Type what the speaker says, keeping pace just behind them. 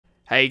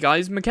Hey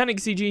guys, Mechanic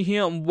CG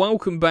here and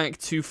welcome back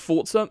to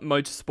Forza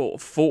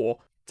Motorsport 4.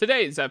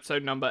 Today is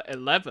episode number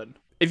 11.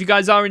 If you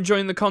guys are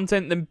enjoying the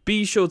content, then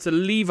be sure to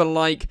leave a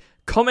like,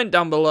 comment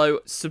down below,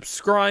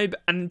 subscribe,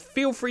 and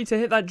feel free to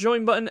hit that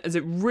join button as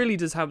it really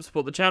does help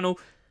support the channel.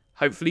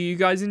 Hopefully you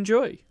guys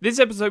enjoy. This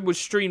episode was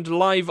streamed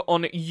live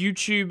on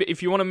YouTube.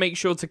 If you want to make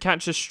sure to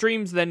catch the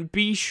streams, then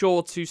be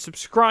sure to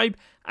subscribe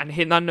and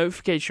hit that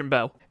notification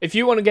bell. If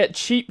you want to get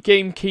cheap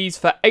game keys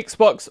for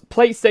Xbox,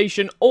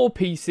 PlayStation, or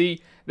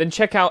PC, then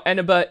check out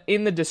Eneba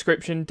in the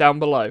description down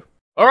below.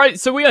 Alright,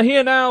 so we are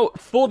here now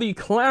for the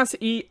Class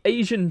E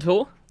Asian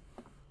Tour.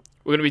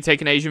 We're going to be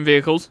taking Asian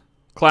vehicles.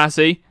 Class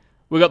E.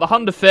 We got the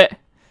Honda Fit.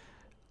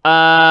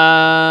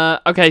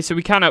 Okay, so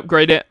we can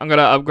upgrade it. I'm going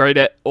to upgrade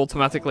it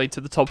automatically to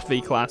the top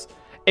V class.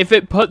 If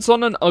it puts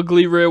on an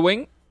ugly rear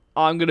wing,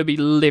 I'm going to be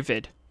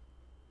livid.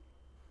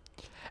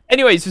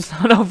 Anyways, we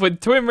start off with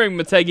Twin Ring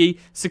Motegi,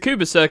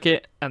 Tsukuba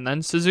Circuit, and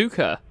then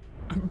Suzuka.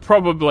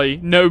 Probably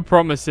no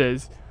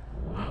promises.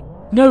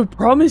 No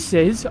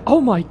promises? Oh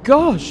my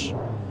gosh.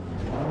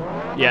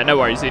 Yeah, no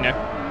worries, Zeno.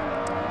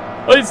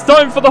 It's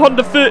time for the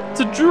Honda Fit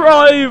to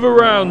drive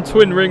around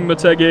Twin Ring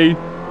Motegi.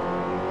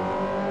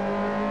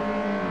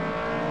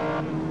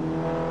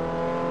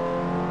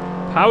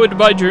 Powered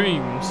by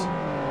dreams.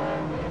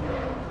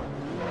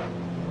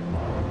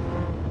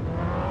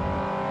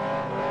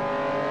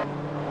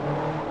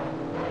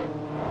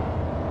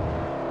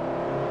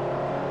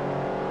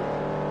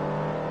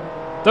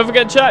 Don't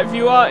forget, chat, if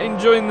you are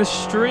enjoying the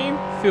stream,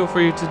 feel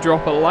free to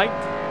drop a like.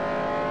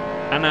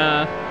 And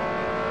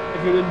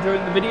if you're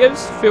enjoying the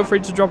videos, feel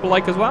free to drop a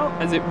like as well,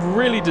 as it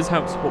really does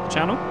help support the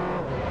channel.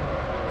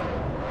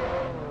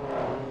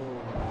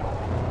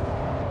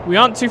 We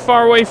aren't too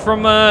far away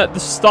from the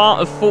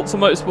start of Forza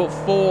Motorsport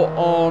 4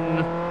 on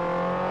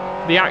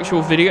the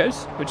actual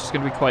videos, which is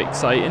going to be quite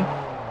exciting.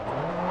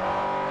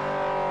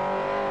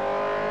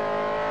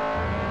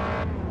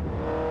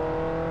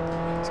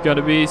 It's going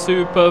to be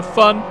super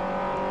fun.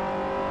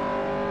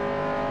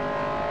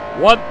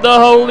 What the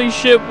holy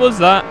shit was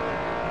that?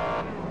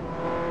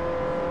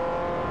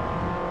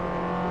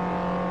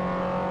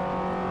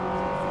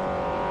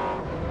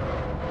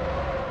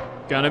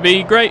 Gonna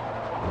be great.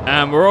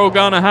 And we're all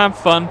gonna have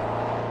fun.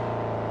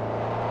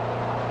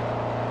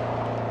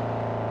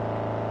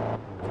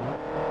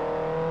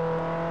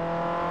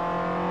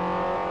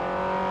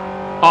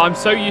 I'm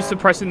so used to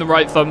pressing the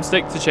right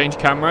thumbstick to change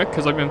camera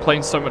because I've been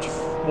playing so much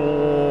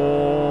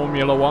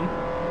Formula 1.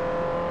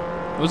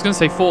 I was gonna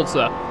say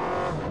Forza.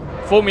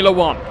 Formula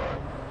 1.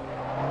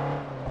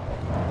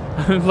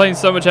 I've been playing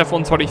so much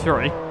F1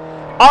 23.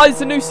 Ah,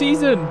 it's a new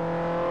season!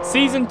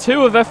 Season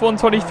 2 of F1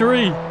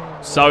 23.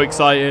 So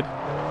excited.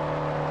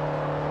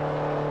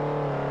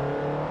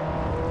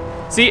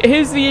 See,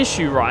 here's the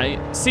issue, right?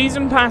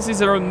 Season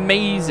passes are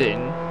amazing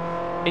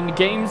in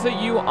games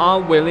that you are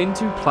willing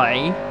to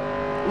play.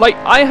 Like,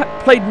 I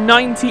played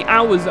 90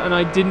 hours and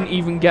I didn't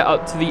even get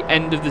up to the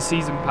end of the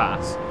season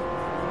pass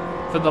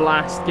for the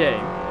last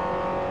game.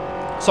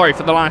 Sorry,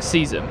 for the last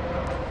season.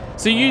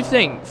 So you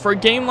think, for a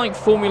game like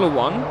Formula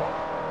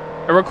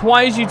 1, it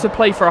requires you to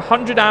play for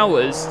 100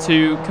 hours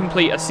to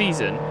complete a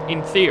season,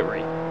 in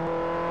theory.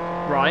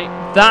 Right?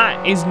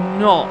 That is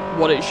not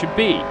what it should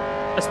be.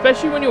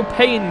 Especially when you're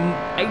paying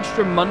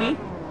extra money.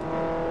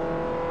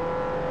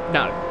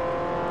 No.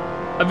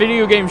 A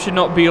video game should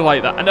not be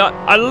like that. And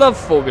I love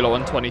Formula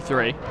 1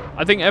 23.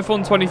 I think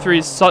F1 23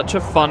 is such a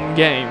fun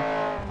game.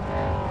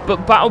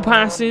 But battle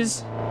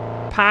passes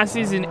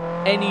in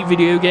any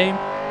video game,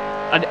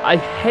 and I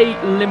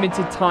hate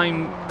limited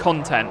time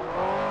content.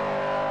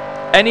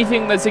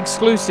 Anything that's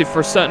exclusive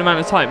for a certain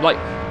amount of time. Like,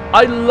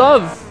 I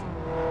love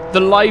the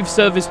live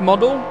service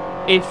model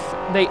if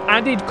they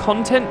added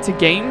content to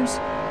games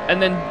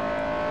and then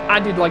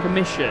added like a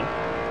mission.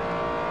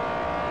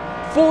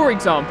 For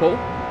example,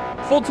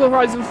 Forza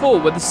Horizon 4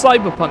 with the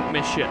Cyberpunk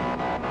mission.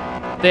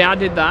 They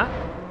added that.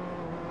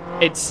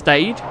 It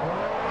stayed.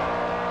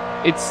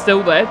 It's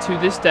still there to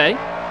this day.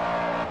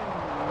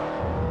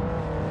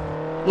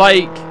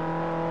 Like,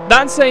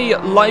 that's a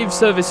live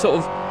service sort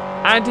of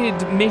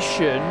added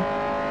mission,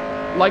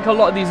 like a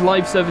lot of these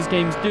live service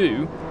games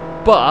do,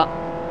 but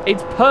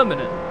it's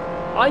permanent.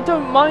 I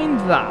don't mind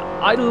that.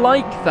 I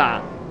like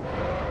that.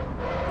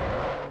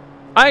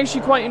 I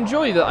actually quite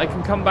enjoy that I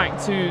can come back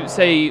to,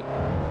 say,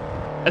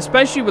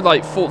 especially with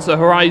like Forza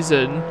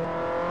Horizon,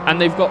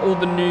 and they've got all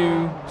the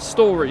new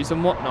stories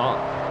and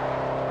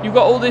whatnot. You've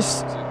got all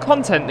this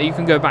content that you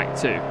can go back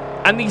to,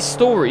 and these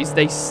stories,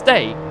 they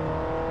stay.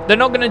 They're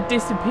not going to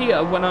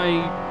disappear when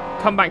I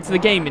come back to the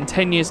game in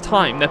 10 years'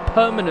 time. They're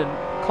permanent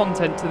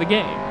content to the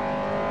game.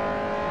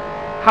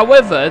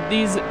 However,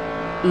 these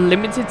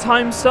limited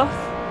time stuff,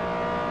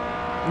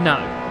 no,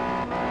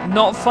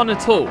 not fun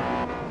at all.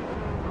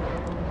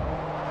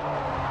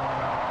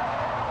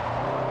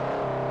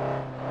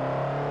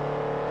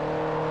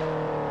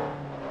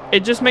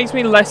 It just makes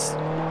me less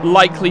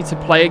likely to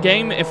play a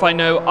game if I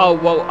know, oh,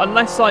 well,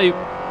 unless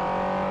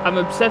I'm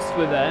obsessed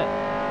with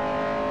it.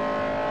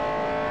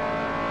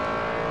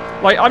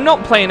 Like, I'm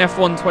not playing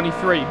F1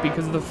 23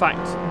 because of the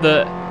fact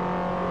that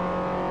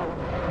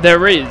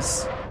there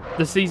is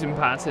the season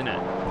pass in it.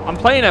 I'm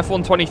playing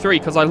F123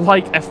 because I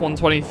like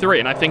F123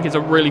 and I think it's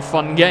a really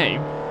fun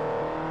game.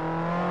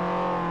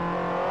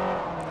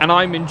 And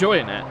I'm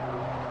enjoying it.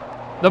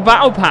 The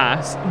Battle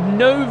Pass,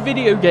 no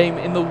video game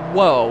in the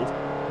world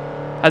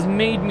has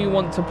made me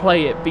want to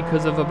play it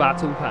because of a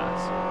Battle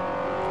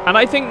Pass. And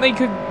I think they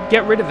could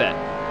get rid of it.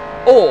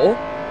 Or,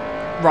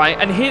 right,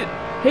 and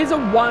here's a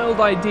wild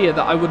idea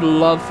that I would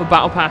love for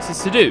Battle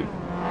Passes to do,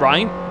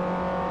 right?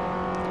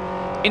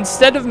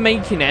 Instead of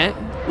making it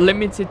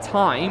limited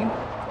time,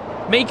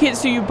 make it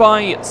so you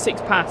buy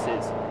 6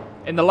 passes.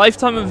 In the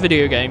lifetime of a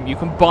video game, you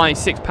can buy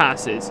 6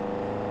 passes,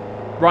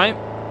 right?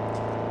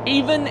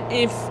 Even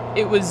if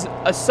it was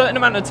a certain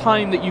amount of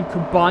time that you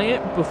could buy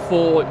it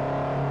before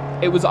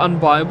it was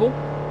unbuyable,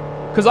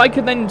 because I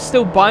could then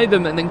still buy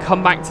them and then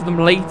come back to them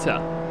later.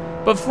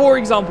 But for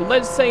example,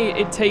 let's say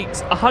it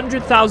takes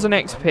 100,000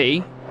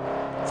 XP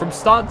from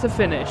start to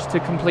finish to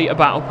complete a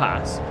Battle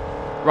Pass,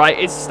 right?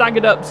 It's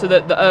staggered up so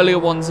that the earlier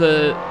ones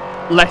are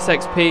less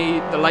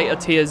XP, the later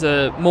tiers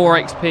are more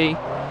XP,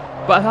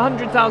 but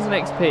 100,000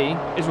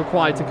 XP is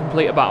required to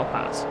complete a Battle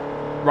Pass,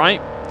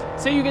 right?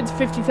 Say you get to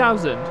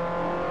 50,000.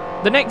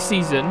 The next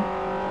season,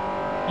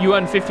 you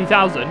earn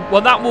 50,000.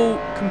 Well, that will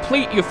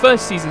complete your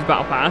first season's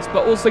Battle Pass,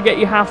 but also get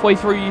you halfway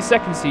through your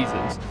second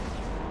season's,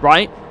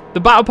 right? The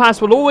Battle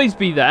Pass will always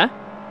be there.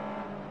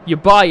 You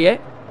buy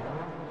it.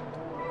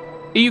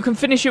 You can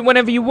finish it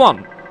whenever you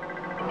want.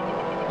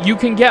 You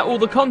can get all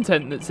the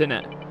content that's in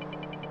it.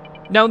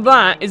 Now,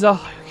 that is a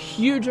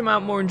huge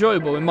amount more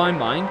enjoyable in my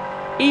mind.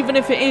 Even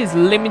if it is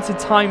limited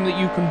time that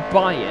you can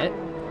buy it,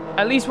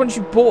 at least once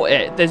you've bought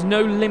it, there's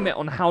no limit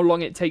on how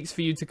long it takes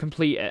for you to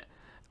complete it.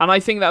 And I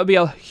think that would be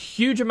a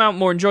huge amount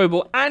more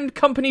enjoyable, and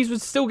companies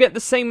would still get the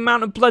same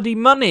amount of bloody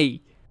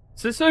money.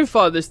 So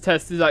far this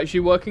test is actually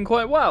working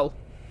quite well.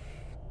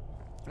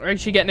 We're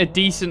actually getting a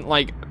decent,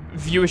 like,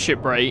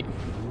 viewership rate.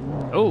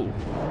 Oh.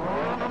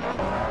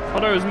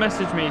 Cotto has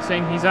messaged me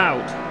saying he's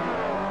out.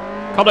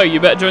 Cotto, you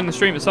better join the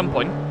stream at some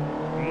point.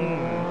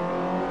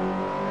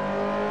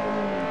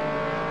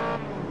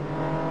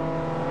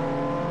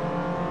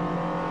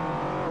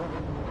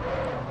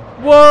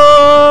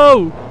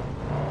 Whoa!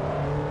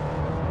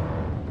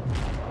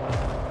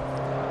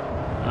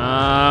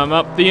 I'm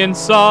up the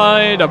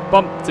inside. I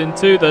bumped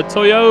into the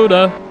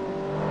Toyota.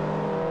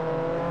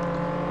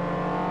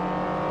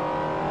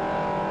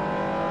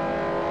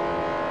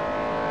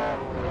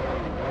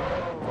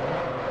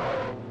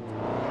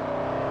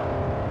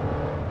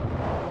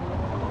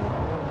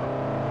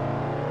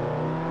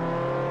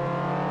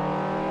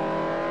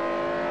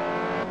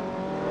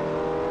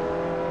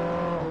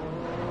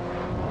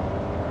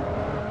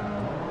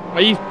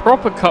 He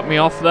proper cut me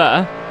off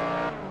there.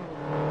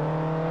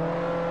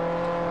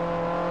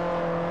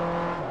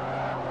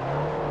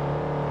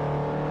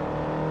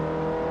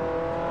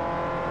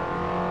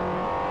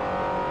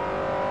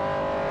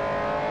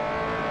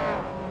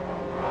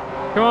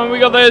 Come on, we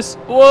got this.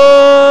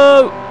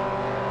 Whoa!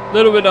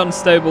 Little bit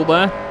unstable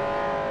there.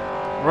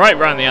 Right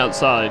round the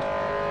outside.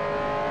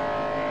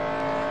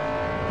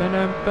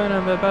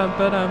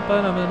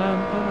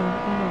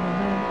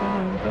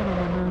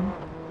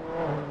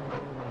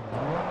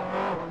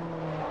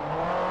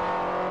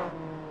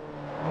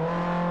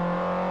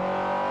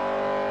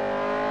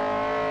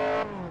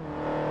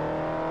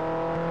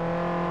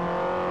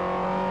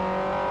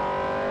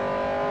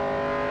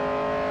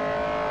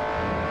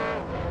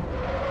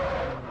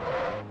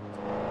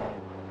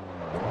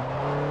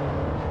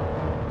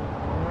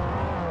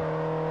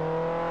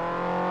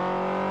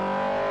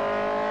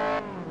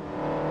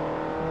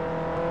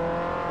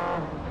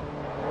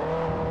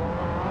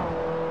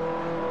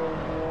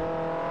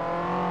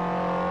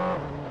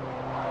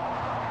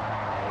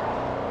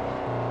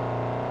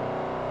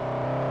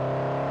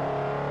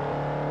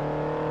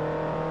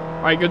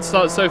 Alright, good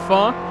start so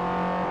far.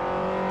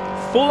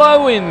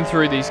 Flowing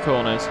through these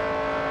corners.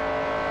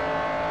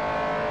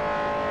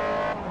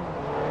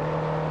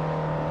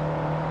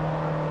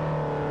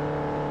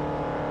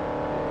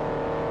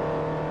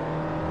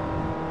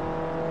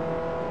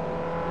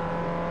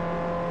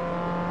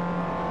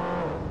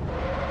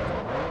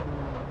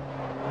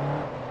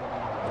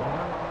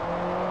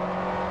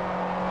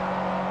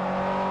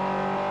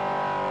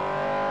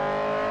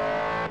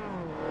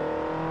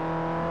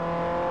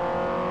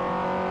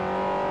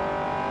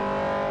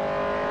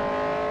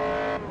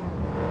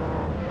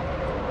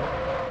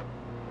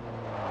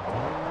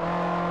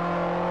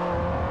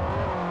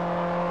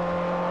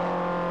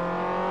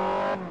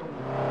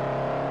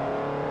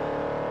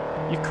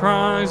 Your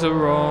cries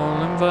are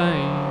all in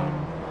vain.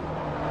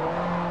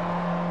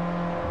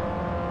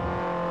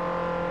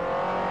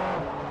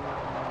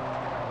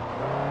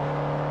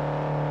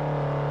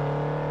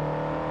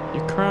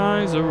 Your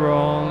cries are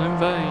all in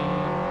vain.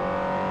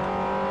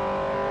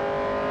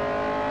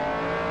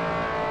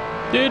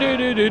 Do do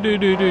do do do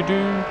do do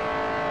do.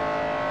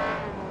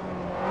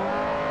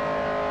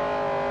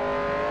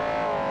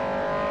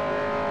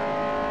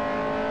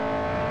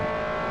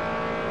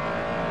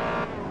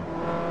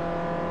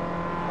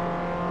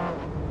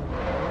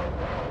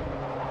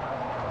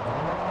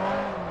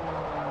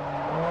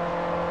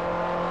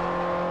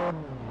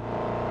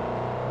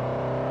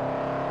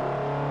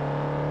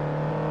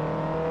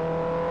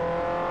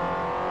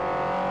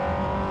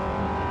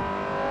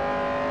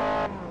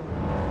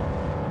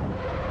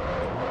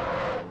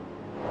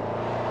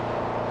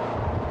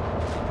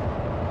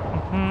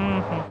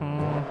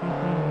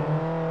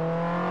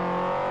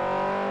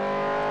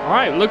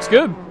 Alright, looks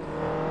good.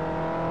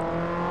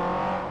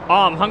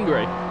 Oh, I'm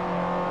hungry.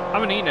 I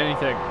haven't eaten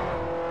anything.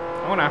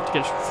 I'm gonna have to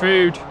get some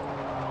food.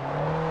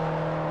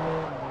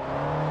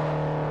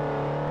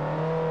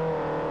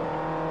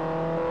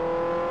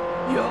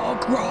 Your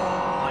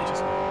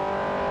cries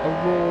are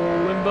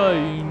all in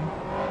vain.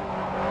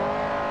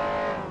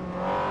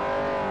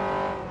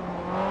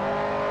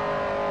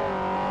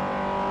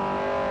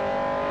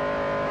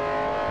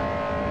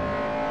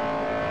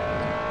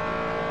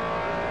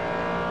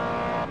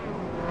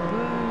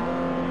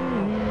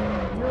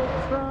 Your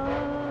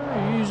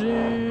cries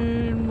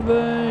in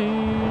vain.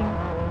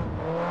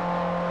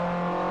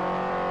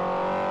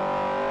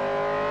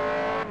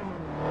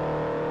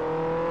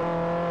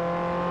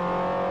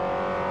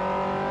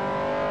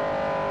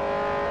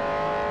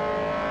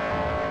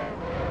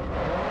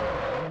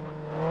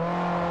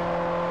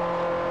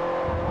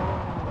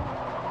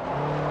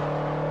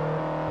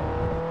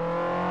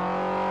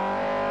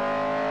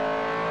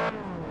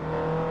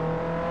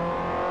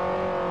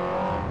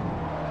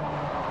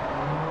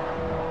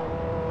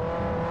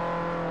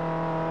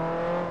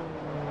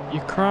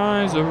 Your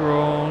cries are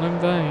all in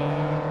vain.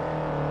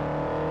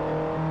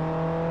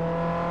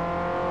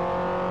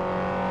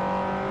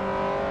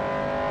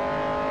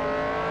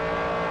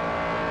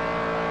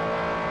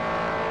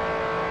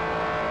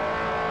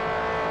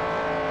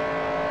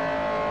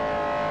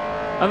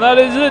 And that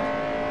is it.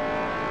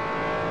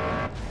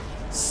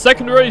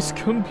 Second race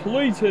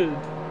completed.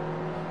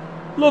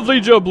 Lovely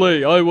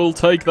jubbly, I will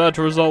take that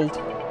result.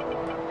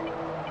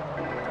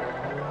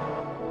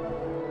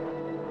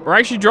 We're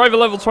actually driver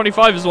level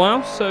 25 as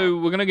well, so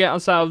we're going to get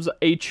ourselves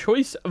a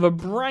choice of a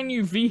brand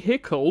new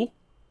vehicle.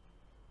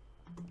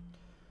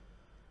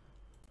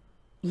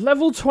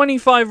 Level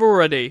 25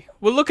 already.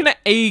 We're looking at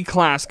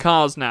A-class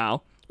cars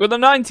now. With the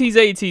 90s,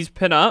 80s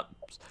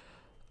pin-ups.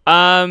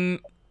 I'm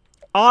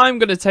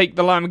going to take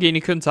the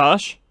Lamborghini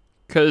Countach,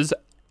 because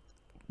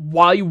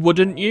why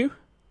wouldn't you?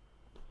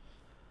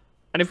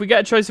 And if we get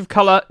a choice of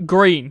colour,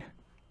 green.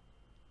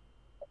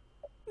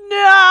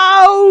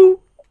 No!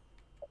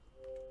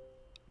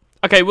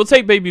 Okay, we'll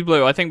take baby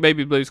blue. I think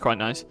baby blue is quite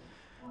nice.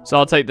 So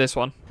I'll take this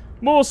one.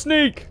 More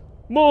sneak!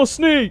 More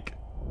sneak!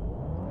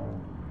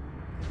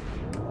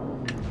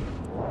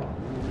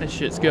 This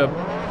shit's good.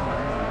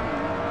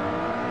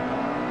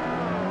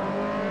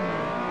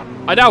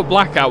 I doubt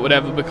blackout would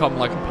ever become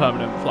like a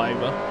permanent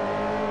flavour.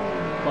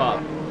 But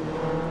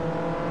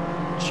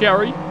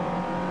cherry.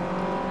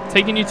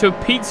 Taking you to a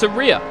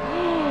pizzeria.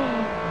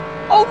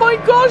 Oh my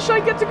gosh,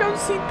 I get to go and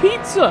see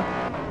pizza.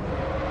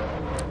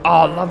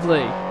 Oh,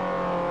 lovely.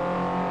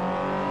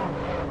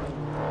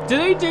 Do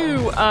they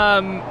do,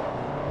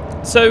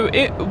 so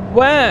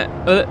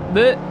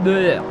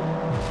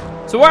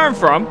where I'm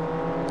from,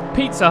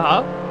 Pizza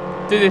Hut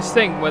do this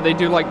thing where they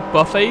do like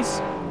buffets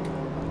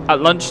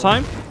at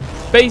lunchtime.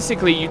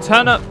 Basically, you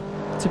turn up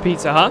to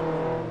Pizza Hut,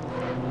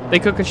 they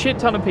cook a shit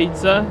ton of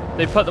pizza,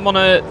 they put them on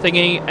a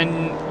thingy,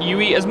 and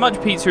you eat as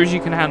much pizza as you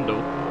can handle,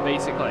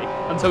 basically,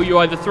 until you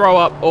either throw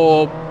up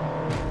or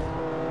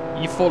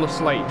you fall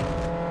asleep.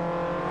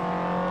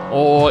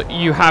 Or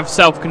you have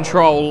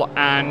self-control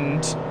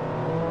and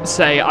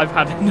say, I've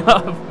had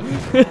enough.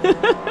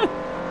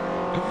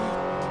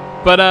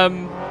 But,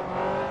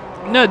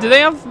 no, do they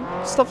have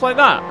stuff like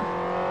that?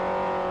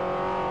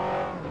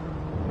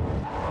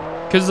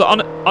 Because,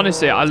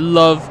 honestly, I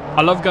love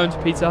going to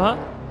Pizza Hut.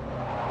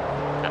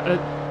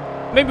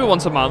 Maybe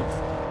once a month.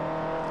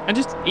 And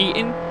just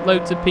eating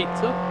loads of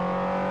pizza.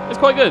 It's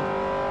quite good.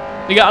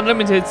 You get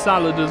unlimited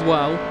salad as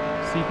well.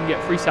 So you can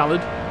get free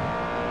salad.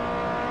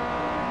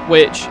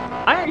 Which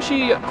I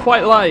actually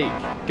quite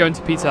like going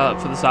to Pizza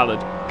Hut for the salad,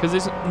 because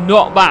it's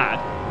not bad.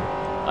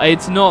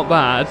 It's not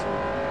bad.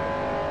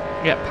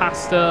 You get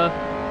pasta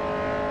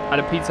at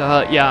a Pizza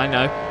Hut, yeah, I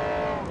know.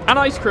 And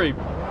ice cream.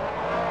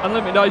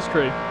 Unlimited ice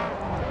cream.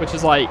 Which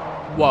is like,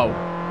 whoa.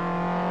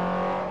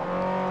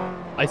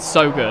 It's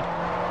so good.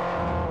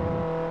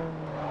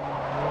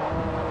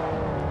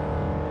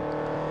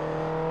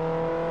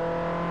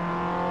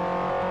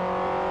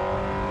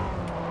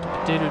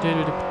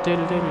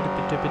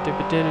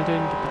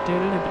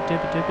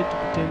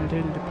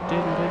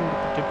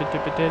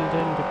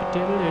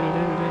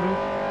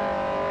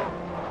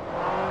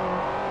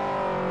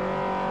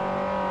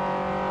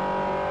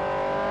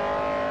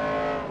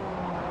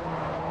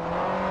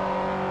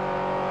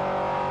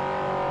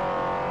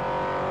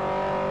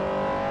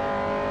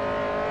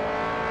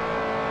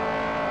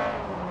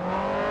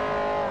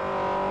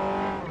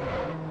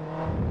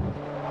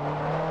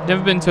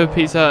 Never been to a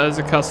Pizza Hut as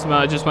a customer,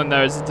 I just went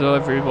there as a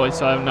delivery boy,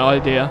 so I have no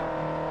idea.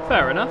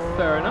 Fair enough,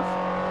 fair enough.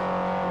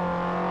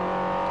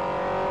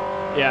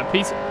 Yeah,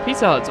 Pizza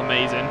Hut's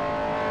amazing.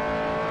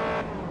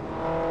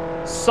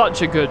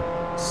 Such a good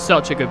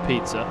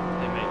pizza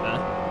they make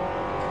there.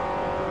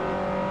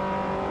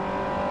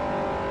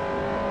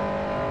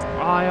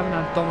 Oh, I haven't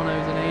had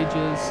Domino's in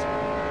ages.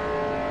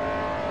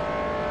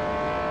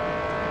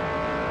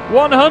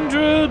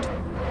 100!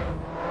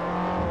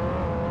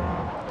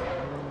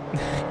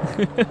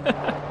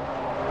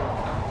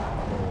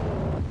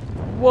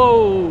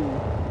 Whoa.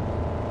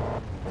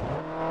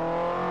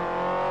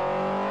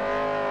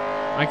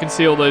 I can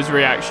see all those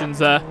reactions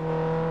there.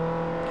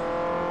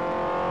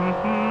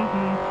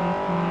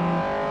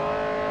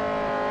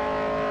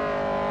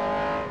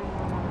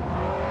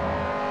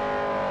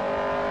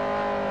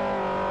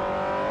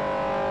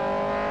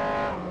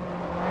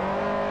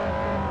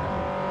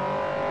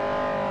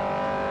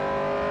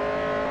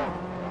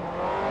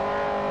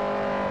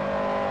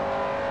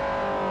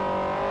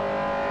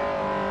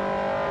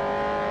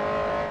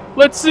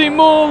 Let's see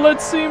more,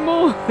 let's see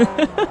more.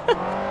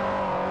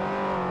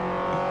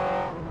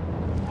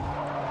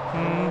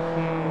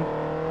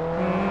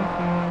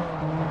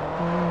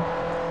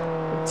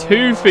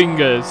 Two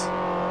fingers.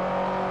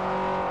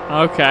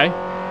 Okay.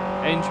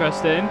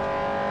 Interesting.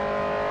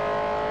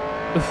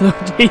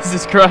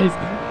 Jesus Christ.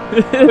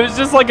 It was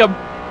just like a...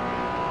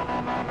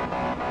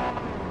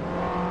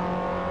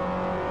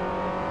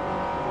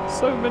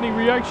 So many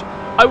reactions.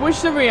 I wish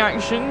the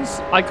reactions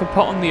I could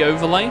put on the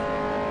overlay.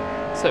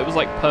 So it was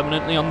like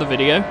permanently on the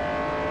video.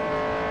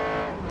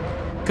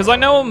 Because I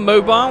know on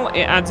mobile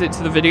it adds it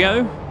to the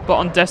video, but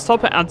on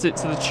desktop it adds it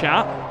to the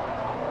chat.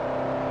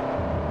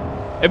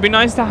 It'd be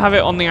nice to have it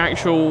on the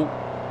actual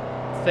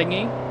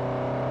thingy.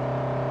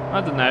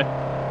 I don't know.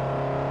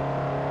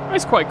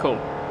 It's quite cool.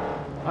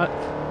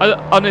 I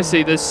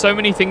honestly, there's so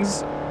many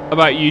things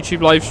about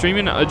YouTube live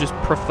streaming that I just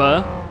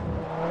prefer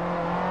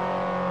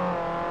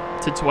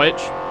to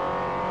Twitch.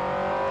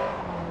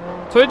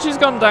 Twitch has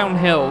gone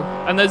downhill,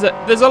 and there's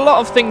a lot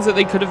of things that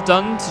they could have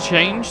done to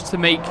change to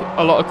make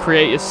a lot of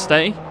creators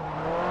stay.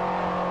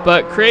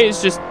 But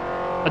creators just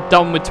are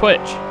done with Twitch.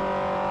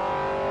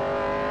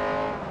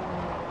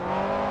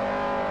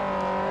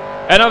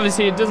 And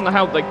obviously it doesn't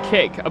help that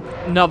Kick,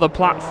 another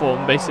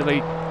platform,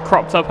 basically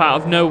cropped up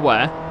out of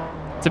nowhere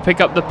to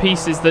pick up the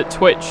pieces that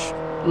Twitch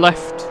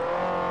left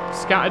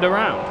scattered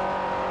around.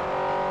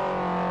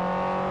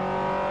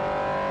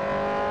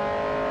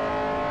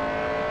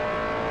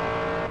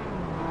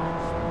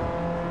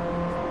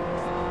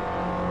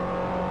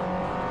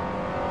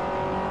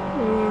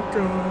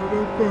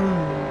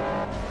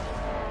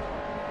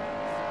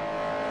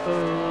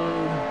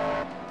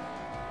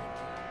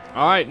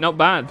 Alright, not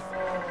bad.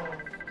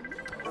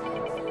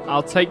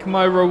 I'll take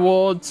my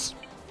rewards.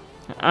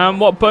 And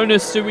what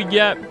bonus do we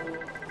get?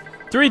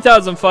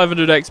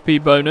 3,500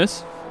 XP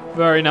bonus.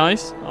 Very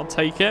nice. I'll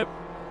take it.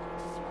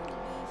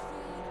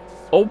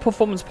 All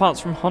performance parts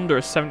from Honda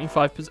are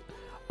 75%.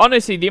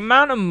 Honestly, the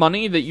amount of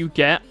money that you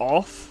get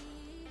off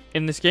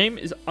in this game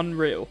is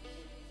unreal.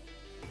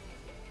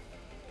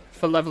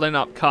 For leveling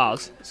up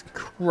cars. It's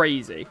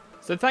crazy.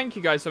 So thank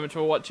you guys so much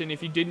for watching.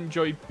 If you did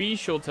enjoy, be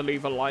sure to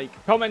leave a like,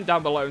 comment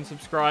down below and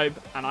subscribe.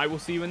 And I will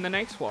see you in the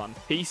next one.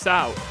 Peace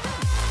out.